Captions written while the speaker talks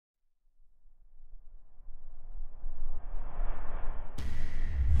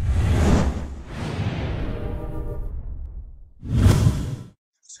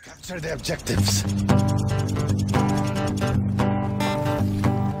Capture the objectives.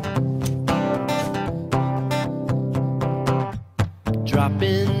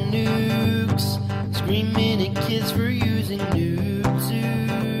 Dropping nukes, screaming at kids for using noob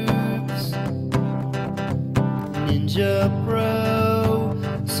tubes. Ninja Pro,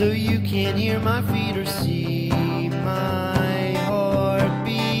 so you can't hear my feet or see my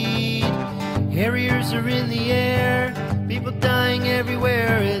heartbeat. Harriers are in the air, people dying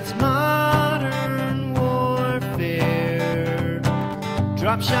everywhere. It's modern warfare.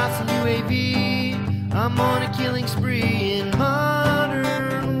 Drop shots in UAV, I'm on a killing spree in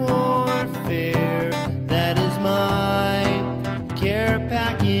modern warfare. That is my care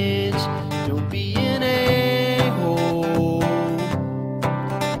package. Don't be an a-hole.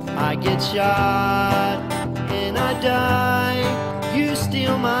 I get shot and I die. You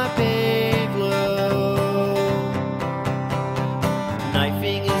steal my payload.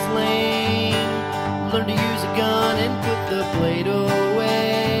 Knifing is lame. Learn to use a gun and put the blade away.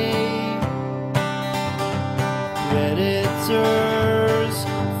 Predators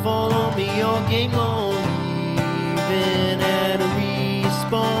follow me all game long, even at a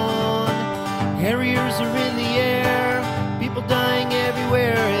respawn. Harriers are in the air, people dying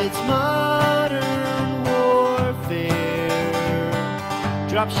everywhere. It's modern warfare.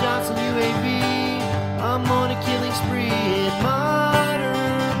 Drop shots in UAV, I'm on a killing spree in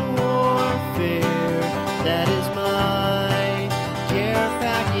modern warfare. That is my care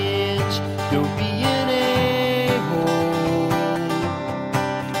package. Don't be an a-hole.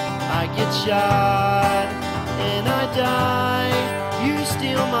 I get shot and I die. You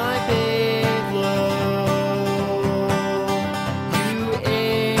steal my payload. You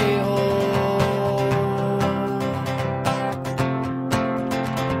a-hole.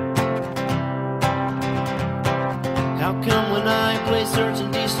 How come when I play search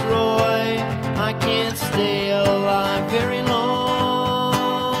and destroy, I can't stay alive very long?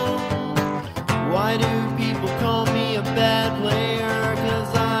 Why do people call me a bad player?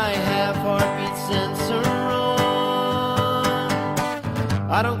 'Cause I have heartbeat sensor on.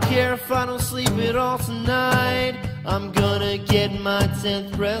 I don't care if I don't sleep at all tonight, I'm gonna get my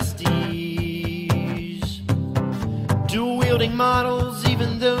 10th prestige. Dual wielding models,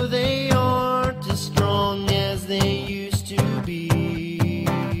 even though they aren't as strong as they used to be.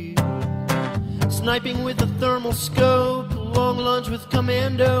 Sniping with a thermal scope, long lunge with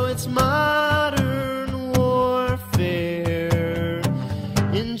commando. It's modern warfare.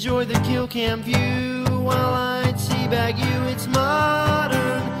 Enjoy the kill cam view while I teabag you. It's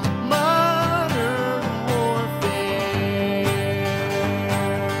modern warfare.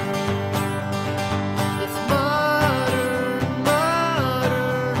 It's modern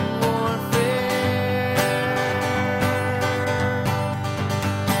warfare.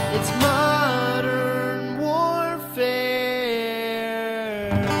 It's modern warfare.